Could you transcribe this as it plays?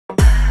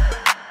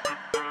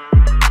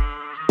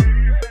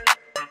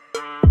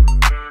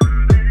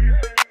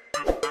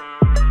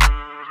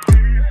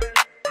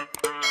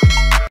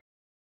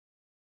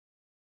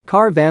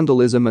Car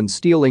vandalism and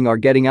stealing are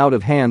getting out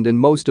of hand in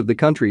most of the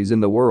countries in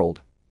the world.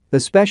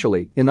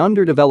 Especially in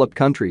underdeveloped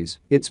countries,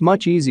 it's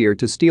much easier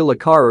to steal a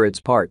car or its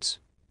parts.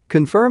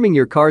 Confirming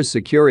your car's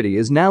security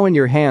is now in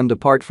your hand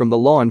apart from the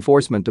law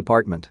enforcement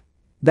department.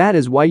 That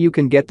is why you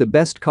can get the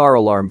best car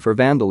alarm for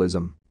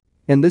vandalism.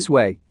 In this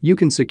way, you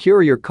can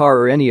secure your car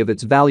or any of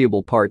its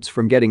valuable parts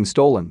from getting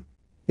stolen.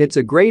 It's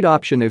a great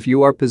option if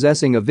you are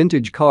possessing a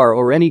vintage car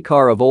or any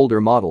car of older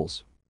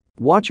models.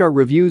 Watch our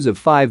reviews of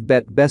 5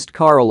 best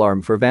car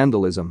alarm for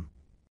vandalism.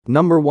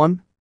 Number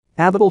 1.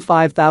 Avital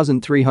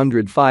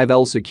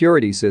 5305L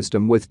Security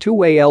System with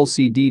two-way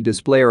LCD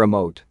display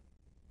remote.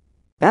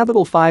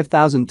 Avital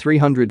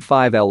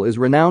 5305L is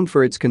renowned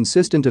for its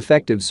consistent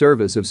effective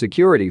service of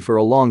security for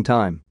a long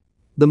time.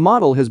 The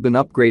model has been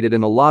upgraded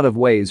in a lot of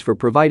ways for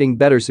providing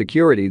better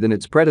security than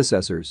its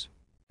predecessors.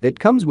 It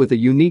comes with a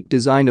unique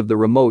design of the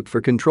remote for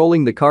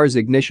controlling the car's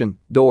ignition,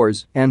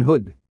 doors, and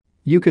hood.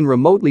 You can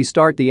remotely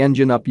start the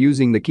engine up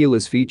using the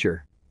keyless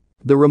feature.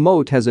 The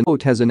remote has an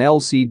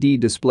LCD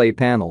display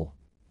panel.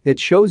 It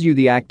shows you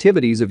the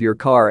activities of your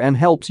car and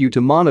helps you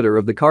to monitor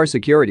of the car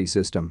security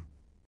system.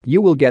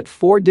 You will get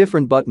 4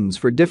 different buttons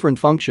for different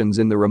functions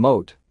in the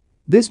remote.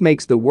 This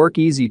makes the work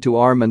easy to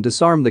arm and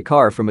disarm the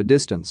car from a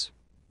distance.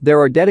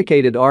 There are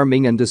dedicated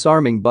arming and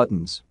disarming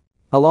buttons.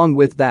 Along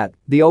with that,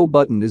 the O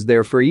button is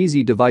there for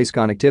easy device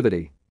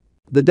connectivity.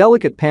 The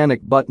delicate panic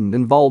button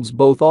involves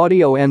both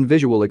audio and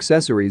visual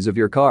accessories of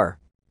your car.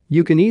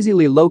 You can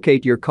easily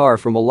locate your car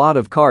from a lot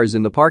of cars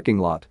in the parking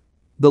lot.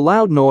 The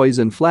loud noise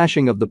and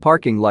flashing of the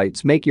parking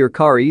lights make your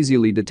car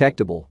easily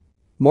detectable.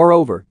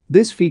 Moreover,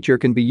 this feature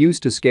can be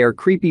used to scare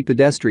creepy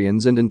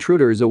pedestrians and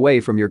intruders away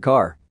from your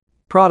car.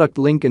 Product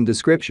link in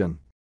description.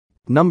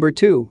 Number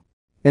 2.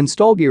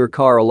 InstallGear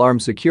Car Alarm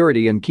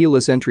Security and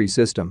Keyless Entry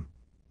System.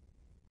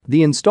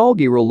 The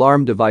InstallGear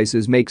alarm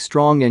devices make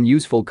strong and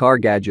useful car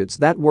gadgets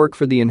that work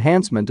for the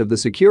enhancement of the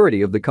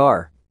security of the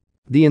car.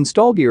 The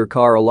InstallGear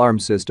Car Alarm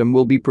System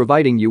will be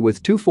providing you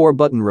with 2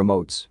 4-button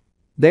remotes.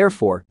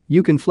 Therefore,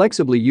 you can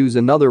flexibly use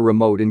another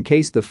remote in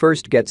case the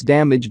first gets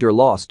damaged or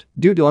lost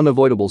due to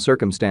unavoidable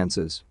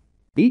circumstances.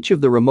 Each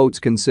of the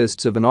remotes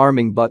consists of an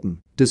arming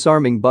button,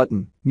 disarming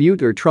button,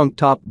 mute or trunk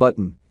top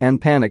button, and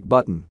panic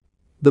button.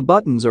 The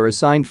buttons are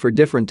assigned for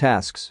different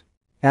tasks.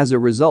 As a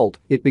result,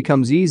 it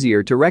becomes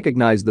easier to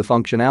recognize the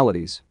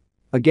functionalities.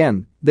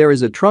 Again, there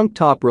is a trunk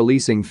top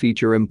releasing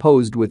feature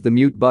imposed with the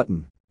mute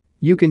button.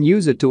 You can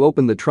use it to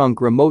open the trunk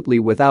remotely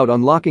without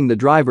unlocking the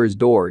driver's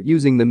door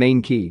using the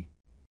main key.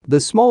 The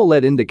small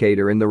LED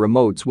indicator in the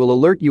remotes will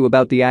alert you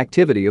about the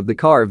activity of the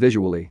car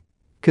visually.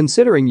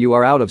 Considering you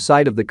are out of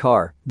sight of the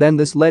car, then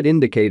this LED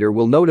indicator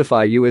will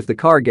notify you if the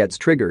car gets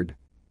triggered.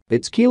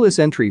 Its keyless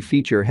entry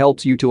feature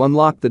helps you to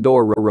unlock the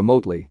door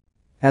remotely.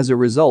 As a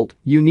result,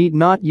 you need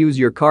not use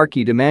your car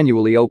key to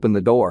manually open the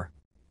door.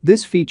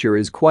 This feature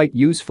is quite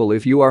useful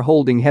if you are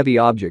holding heavy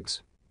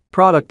objects.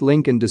 Product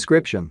link in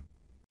description.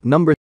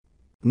 Number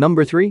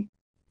 3.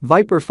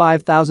 Viper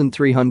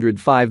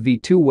 5305V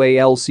two-way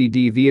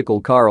LCD Vehicle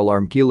Car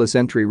Alarm Keyless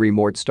Entry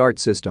Remote Start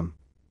System.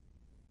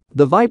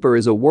 The Viper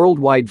is a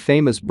worldwide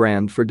famous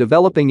brand for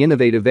developing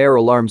innovative air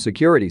alarm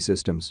security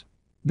systems.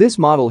 This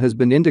model has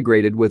been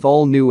integrated with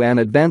all new and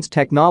advanced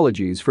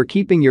technologies for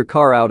keeping your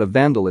car out of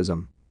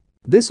vandalism.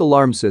 This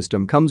alarm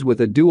system comes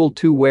with a dual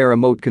two-way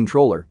remote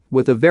controller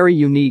with a very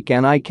unique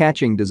and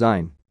eye-catching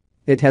design.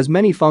 It has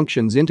many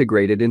functions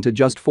integrated into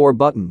just 4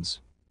 buttons.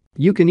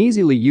 You can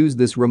easily use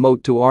this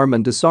remote to arm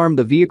and disarm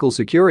the vehicle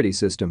security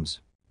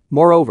systems.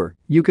 Moreover,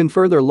 you can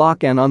further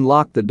lock and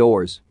unlock the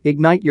doors,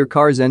 ignite your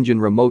car's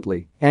engine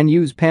remotely, and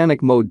use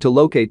panic mode to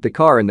locate the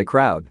car in the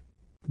crowd.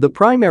 The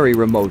primary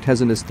remote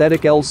has an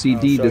aesthetic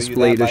LCD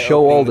display to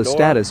show all the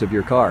status of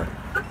your car.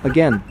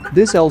 Again,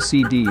 this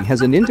LCD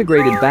has an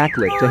integrated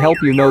backlit to help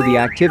you know the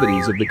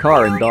activities of the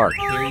car in dark.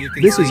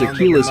 This is a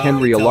keyless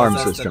Henry alarm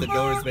system.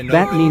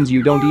 That means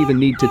you don't even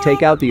need to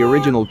take out the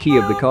original key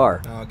of the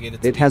car.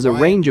 It has a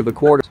range of a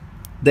quarter.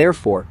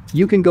 Therefore,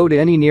 you can go to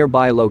any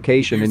nearby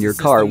location in your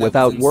car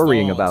without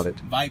worrying about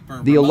it.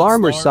 The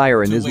alarm or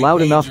siren is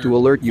loud enough to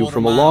alert you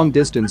from a long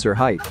distance or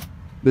height.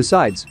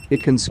 Besides,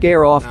 it can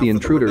scare off the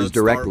intruders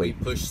directly.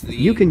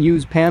 You can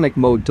use panic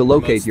mode to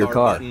locate your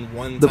car.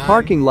 The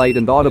parking light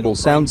and audible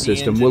sound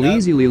system will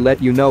easily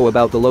let you know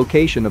about the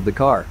location of the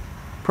car.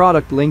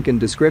 Product link in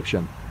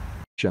description.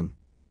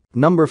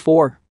 Number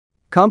 4.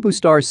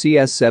 CompuStar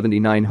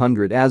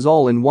CS7900 as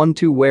all-in-one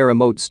two-way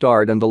remote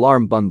start and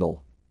alarm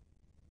bundle.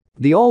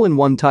 The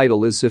all-in-one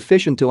title is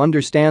sufficient to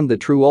understand the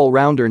true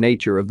all-rounder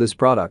nature of this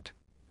product.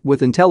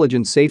 With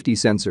intelligent safety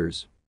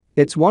sensors,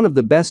 it's one of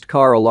the best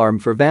car alarm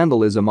for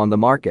vandalism on the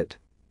market.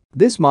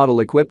 This model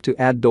equipped to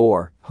add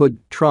door, hood,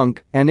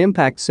 trunk, and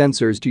impact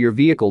sensors to your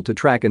vehicle to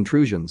track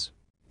intrusions.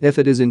 If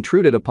it is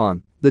intruded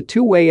upon, the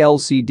two-way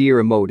LCD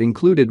remote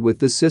included with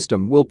this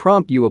system will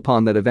prompt you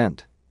upon that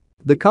event.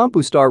 The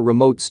CompuStar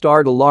Remote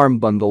Start Alarm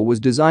Bundle was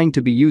designed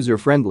to be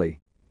user-friendly.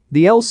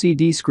 The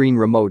LCD screen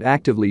remote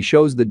actively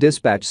shows the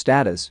dispatch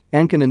status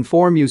and can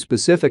inform you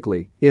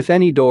specifically if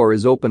any door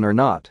is open or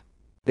not.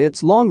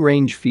 Its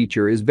long-range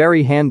feature is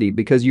very handy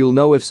because you'll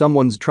know if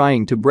someone's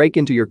trying to break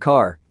into your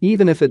car,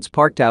 even if it's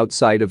parked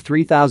outside of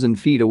 3,000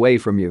 feet away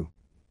from you.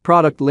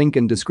 Product link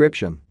in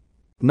description.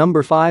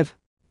 Number 5.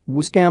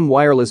 Wuscam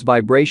Wireless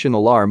Vibration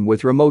Alarm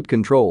with Remote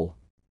Control.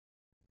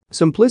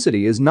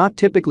 Simplicity is not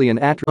typically an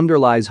attribute that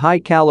underlies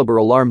high-caliber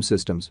alarm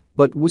systems,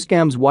 but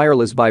Wuscam's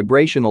wireless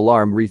vibration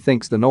alarm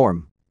rethinks the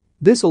norm.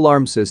 This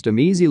alarm system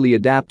easily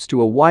adapts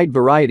to a wide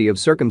variety of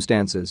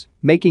circumstances,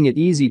 making it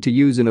easy to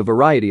use in a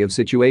variety of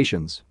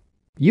situations.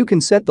 You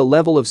can set the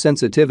level of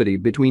sensitivity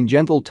between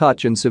gentle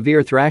touch and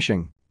severe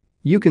thrashing.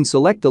 You can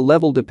select the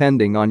level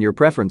depending on your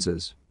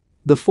preferences.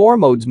 The 4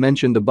 modes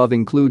mentioned above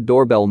include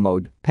doorbell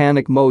mode,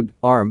 panic mode,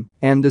 arm,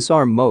 and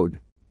disarm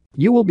mode.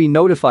 You will be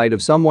notified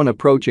of someone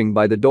approaching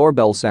by the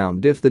doorbell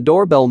sound if the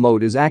doorbell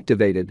mode is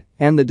activated,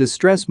 and the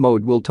distress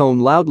mode will tone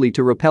loudly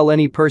to repel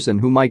any person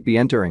who might be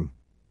entering.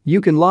 You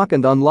can lock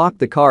and unlock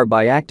the car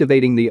by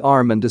activating the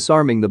arm and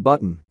disarming the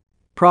button.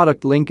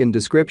 Product link in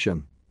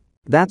description.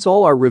 That's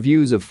all our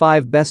reviews of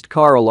 5 best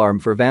car alarm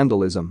for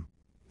vandalism.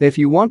 If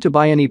you want to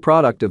buy any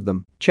product of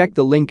them, check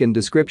the link in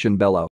description below.